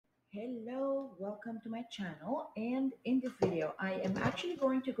Hello, welcome to my channel. And in this video, I am actually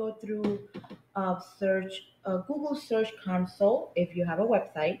going to go through Google Search Console. If you have a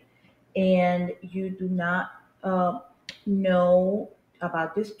website and you do not know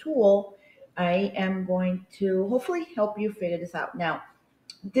about this tool, I am going to hopefully help you figure this out. Now,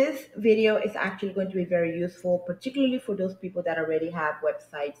 this video is actually going to be very useful, particularly for those people that already have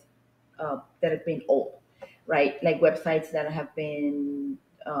websites that have been old, right? Like websites that have been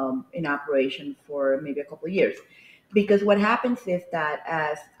in operation for maybe a couple of years. Because what happens is that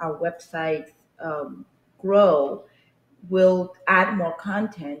as our websites grow, we'll add more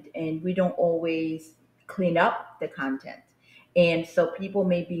content and we don't always clean up the content. And so people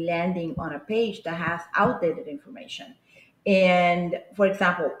may be landing on a page that has outdated information. And for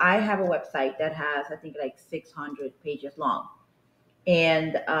example, I have a website that has, I think, like 600 pages long.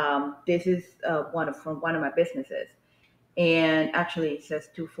 And this is from one of my businesses. And actually, it says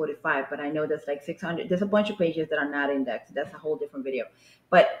 245, but I know there's like 600. There's a bunch of pages that are not indexed. That's a whole different video.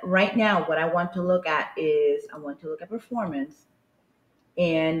 But right now, what I want to look at is I want to look at performance.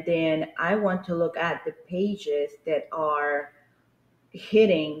 And then I want to look at the pages that are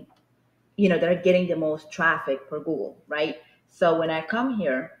hitting, that are getting the most traffic per Google, right? So when I come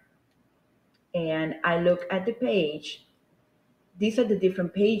here and I look at the page, these are the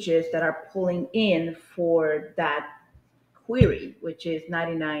different pages that are pulling in for that query, which is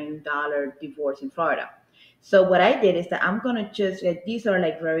 $99 divorce in Florida. So what I did is that I'm gonna just like, these are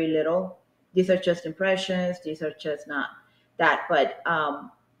like very little. These are just impressions. These are just not that. But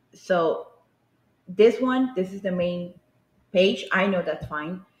so this is the main page. I know that's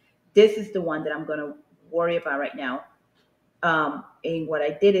fine. This is the one that I'm gonna worry about right now. And what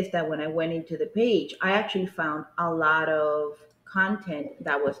I did is that when I went into the page, I actually found a lot of content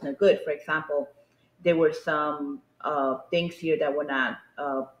that was not good. For example, there were some things here that were not,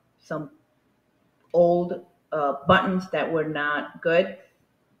 some old buttons that were not good.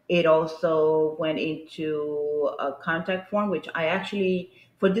 It also went into a contact form, which I actually,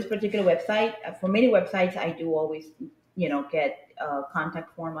 for this particular website, for many websites, I do always, get a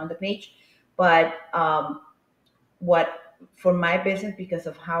contact form on the page. But what for my business, because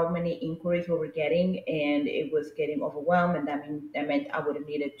of how many inquiries we were getting, and it was getting overwhelmed, and that meant I would have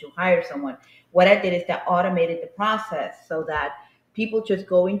needed to hire someone. What I did is that automated the process so that people just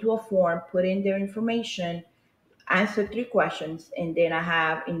go into a form, put in their information, answer three questions, and then I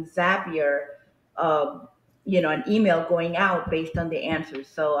have in Zapier, um, an email going out based on the answers.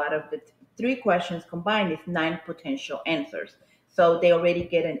 So out of the three questions combined, it's nine potential answers. So they already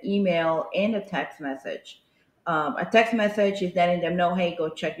get an email and a text message. A text message is letting them know, hey, go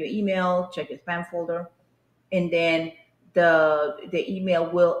check your email, check your spam folder, and then the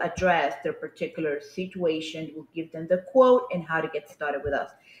email will address their particular situation, will give them the quote and how to get started with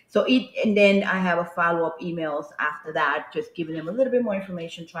us. So and then I have a follow-up emails after that, just giving them a little bit more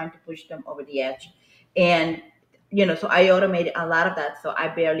information, trying to push them over the edge. And so I automated a lot of that, so I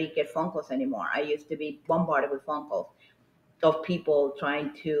barely get phone calls anymore. I used to be bombarded with phone calls of people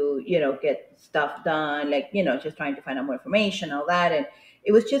trying to get stuff done, like just trying to find out more information, all that. And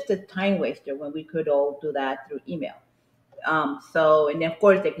it was just a time waster when we could all do that through email. So, and of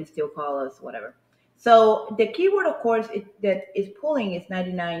course, they can still call us, whatever. So the keyword, of course, that is pulling is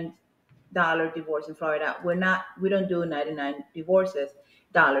 $99 divorce in Florida. We don't do 99 divorces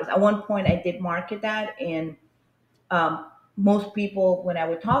dollars. At one point, I did market that, and most people, when I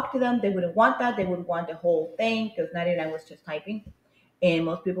would talk to them, they wouldn't want that. They would want the whole thing because 99 was just typing, and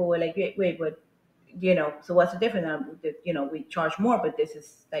most people were like, wait, but so what's the difference? We charge more, but this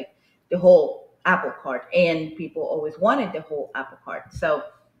is like the whole apple cart, and people always wanted the whole apple cart. So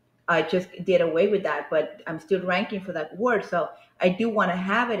I just did away with that, but I'm still ranking for that word. So I do want to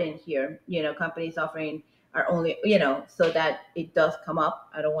have it in here. Companies offering are only, so that it does come up.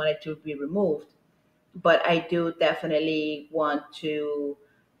 I don't want it to be removed, but I do definitely want to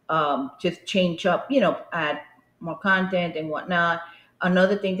just change up, add more content and whatnot.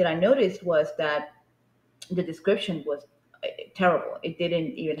 Another thing that I noticed was that the description was terrible. It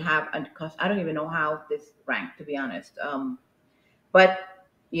didn't even have, because I don't even know how this ranked, to be honest. But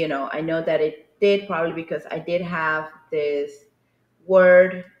I know that it did, probably because I did have this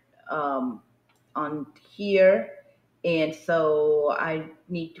word um, on here, and so I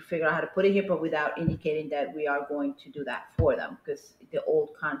need to figure out how to put it here, but without indicating that we are going to do that for them, because the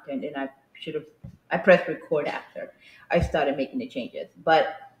old content, and I pressed record after I started making the changes.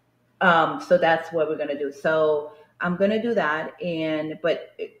 But so that's what we're gonna do. So I'm gonna do that,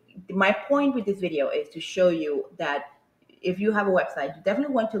 but my point with this video is to show you that if you have a website, you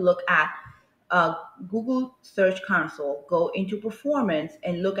definitely want to look at uh, Google Search Console, go into performance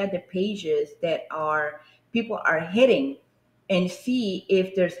and look at the pages that are people are hitting, and see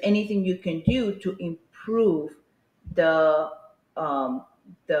if there's anything you can do to improve the um,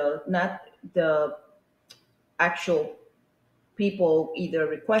 not the actual people either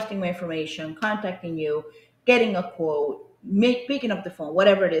requesting more information, contacting you, getting a quote, picking up the phone,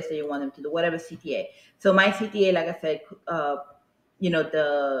 whatever it is that you want them to do, whatever CTA. So my CTA, like I said, you know,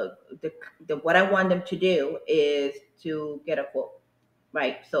 the what I want them to do is to get a quote,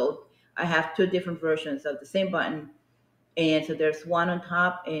 right? So I have two different versions of the same button, and so there's one on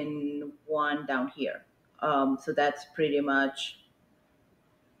top and one down here. So that's pretty much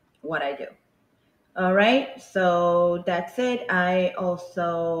what I do. All right, so that's it. I also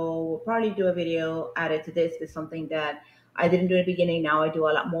will probably do a video added to this. It's something that I didn't do in the beginning. Now I do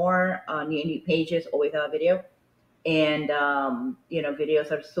a lot more. New pages always have a video, and you know,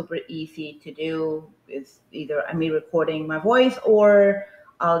 videos are super easy to do. It's either me recording my voice, or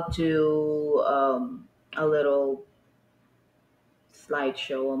I'll do a little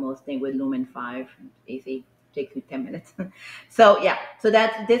slideshow almost thing with Lumen 5. Easy, takes me 10 minutes. So yeah, so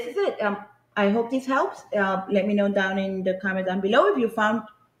this is it. I hope this helps. Let me know down in the comment down below if you found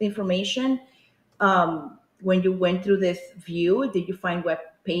information when you went through this view. Did you find web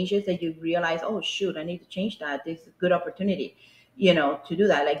pages that you realize, oh shoot, I need to change that? This is a good opportunity, you know, to do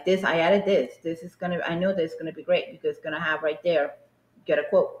that. Like this, I added this. This is gonna, I know this is gonna be great because it's gonna have right there, get a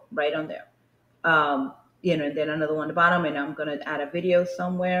quote right on there. You know, and then another one at the bottom, and I'm gonna add a video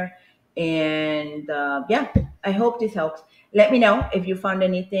somewhere. And yeah, I hope this helps. Let me know if you found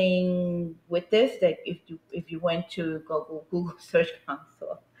anything with this. That if you went to Google Search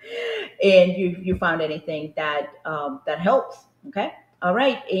Console and you found anything that that helps. Okay. All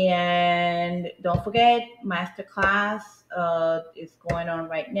right. And don't forget, masterclass is going on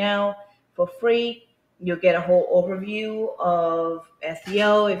right now for free. You'll get a whole overview of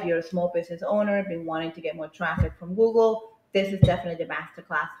SEO. If you're a small business owner, been wanting to get more traffic from Google, this is definitely the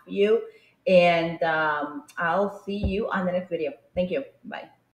masterclass for you. And I'll see you on the next video. Thank you. Bye.